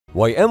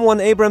Why M1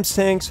 Abrams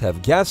tanks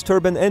have gas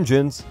turbine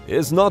engines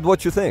is not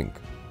what you think.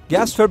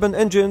 Gas turbine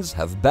engines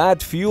have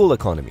bad fuel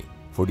economy.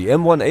 For the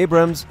M1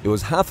 Abrams, it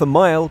was half a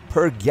mile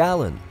per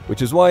gallon,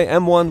 which is why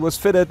M1 was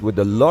fitted with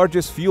the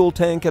largest fuel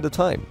tank at the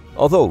time.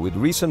 Although with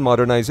recent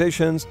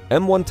modernizations,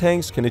 M1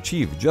 tanks can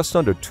achieve just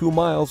under 2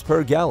 miles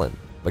per gallon.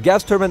 But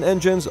gas turbine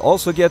engines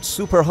also get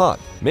super hot,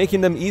 making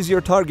them easier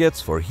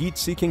targets for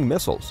heat-seeking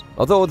missiles.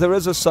 Although there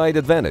is a side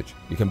advantage,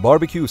 you can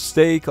barbecue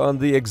steak on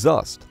the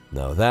exhaust.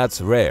 Now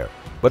that's rare.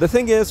 But the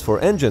thing is, for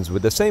engines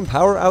with the same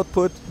power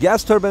output,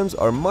 gas turbines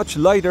are much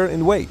lighter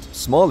in weight,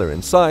 smaller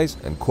in size,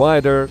 and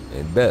quieter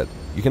in bed.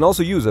 You can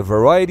also use a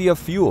variety of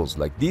fuels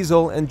like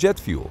diesel and jet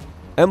fuel.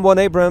 M1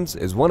 Abrams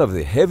is one of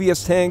the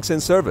heaviest tanks in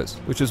service,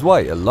 which is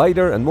why a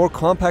lighter and more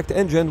compact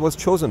engine was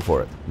chosen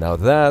for it. Now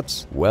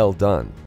that's well done.